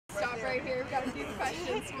right here. We've got a few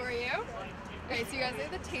questions for you. Alright, so you guys are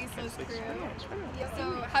the Tasteless crew. So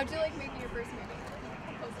how'd you like making your first movie?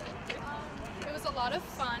 It was a lot of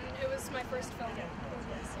fun. It was my first film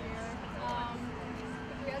this year.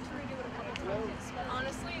 We had to redo it a couple times, but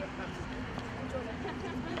honestly, I enjoyed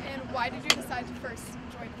it. And why did you decide to first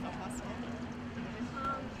join the film festival?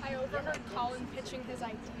 I overheard Colin pitching his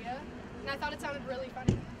idea, and I thought it sounded really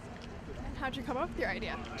funny. And how'd you come up with your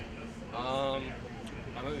idea? I'm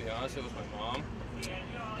gonna be honest, it was my mom.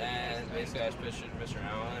 And basically I was pitching Mr.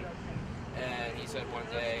 Allen, and he said one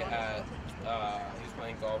day he was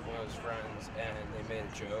playing golf with his friends, and they made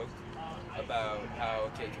a joke about how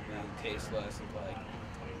a kid can be tasteless and like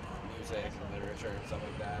music and literature and stuff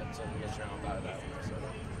like that. So Mr. Allen thought of that one. So.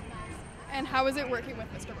 And how was it working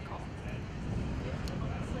with Mr. McCall?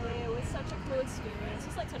 It was such a cool experience.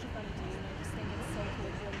 He's like such a funny dude. I just think it's so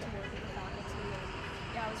cool for him to work with the faculty.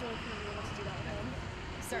 And yeah, it was really cool to be able to do that with him.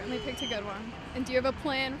 Certainly picked a good one. And do you have a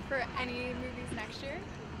plan for any movies next year?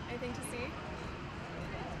 Anything to see?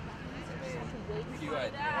 You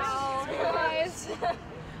guys. Oh, guys.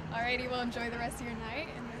 Alrighty, well enjoy the rest of your night,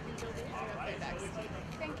 and I think you'll be up next.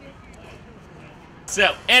 Thank you.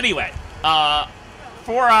 So anyway,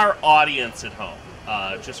 for our audience at home,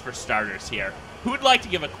 just for starters here, who would like to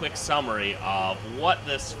give a quick summary of what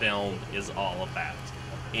this film is all about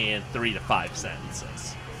in 3 to 5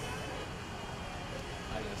 sentences?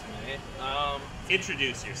 I guess me.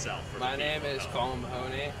 Introduce yourself. My name is Colin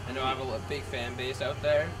Mahoney. I know I have a big fan base out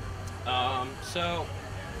there. So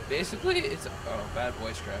basically, it's bad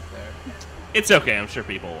voice crack there. It's okay. I'm sure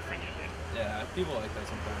people will forgive you. Yeah, people like that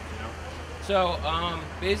sometimes, you know. So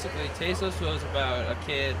basically, Tasteless was about a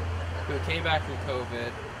kid who came back from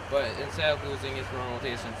COVID, but instead of losing his normal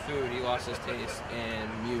taste in food, he lost his taste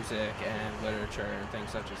in music and literature and things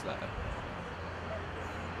such as that.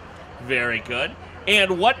 Very good.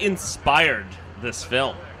 And what inspired this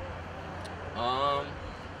film?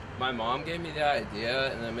 My mom gave me the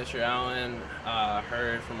idea, and then Mr. Allen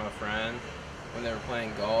heard from a friend when they were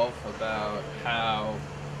playing golf about how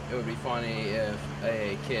it would be funny if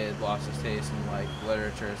a kid lost his taste in like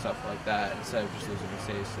literature and stuff like that instead of just losing his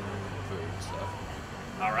taste in food and stuff.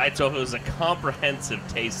 All right, so it was a comprehensive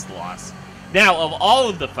taste loss. Now, of all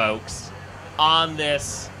of the folks on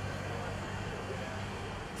this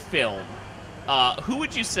film, who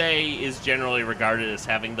would you say is generally regarded as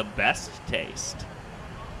having the best taste?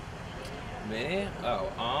 Me? I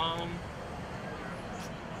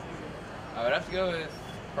would have to go with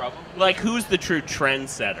probably. Like, who's the true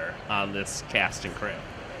trendsetter on this cast and crew?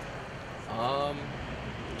 I'd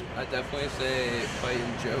definitely say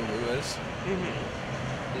fighting Joe Lewis.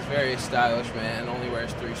 Mm-hmm. He's a very stylish man, only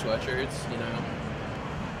wears 3 sweatshirts, you know.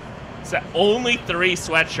 So only 3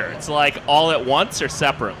 sweatshirts, like all at once or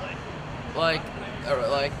separately? Like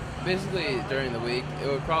basically during the week, it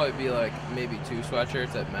would probably be like maybe 2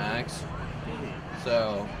 sweatshirts at max. Mm-hmm.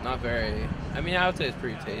 So not very. I mean, I would say it's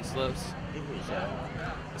pretty tasteless.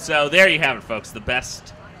 So there you have it, folks. The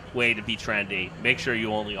best way to be trendy. Make sure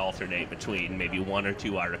you only alternate between maybe 1 or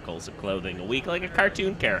 2 articles of clothing a week, like a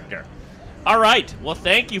cartoon character. All right. Well,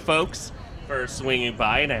 thank you, folks, for swinging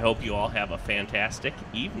by, and I hope you all have a fantastic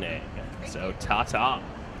evening. So, ta-ta.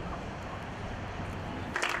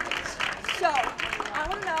 So, I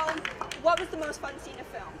want to know, what was the most fun scene of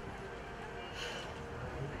film?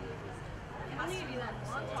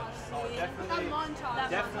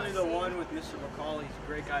 Definitely the one with Mr. McCall. He's a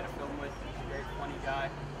great guy to film with. He's a very funny guy.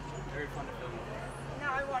 Very fun to film with.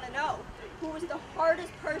 Now I want to know, who was the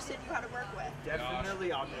hardest person you had to work with?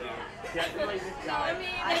 Definitely on there. Definitely this No, guy. I mean,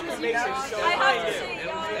 I it was think Josh. so. I have to say It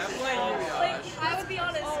was Josh. definitely Like, Josh. I would be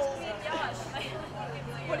honest, me and Josh.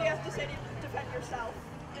 What do you have to say to defend yourself?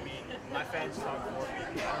 I mean, my fans talk for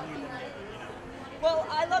me. Well,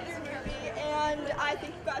 I love your movie, and I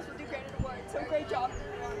think you guys will do great at awards, so great job.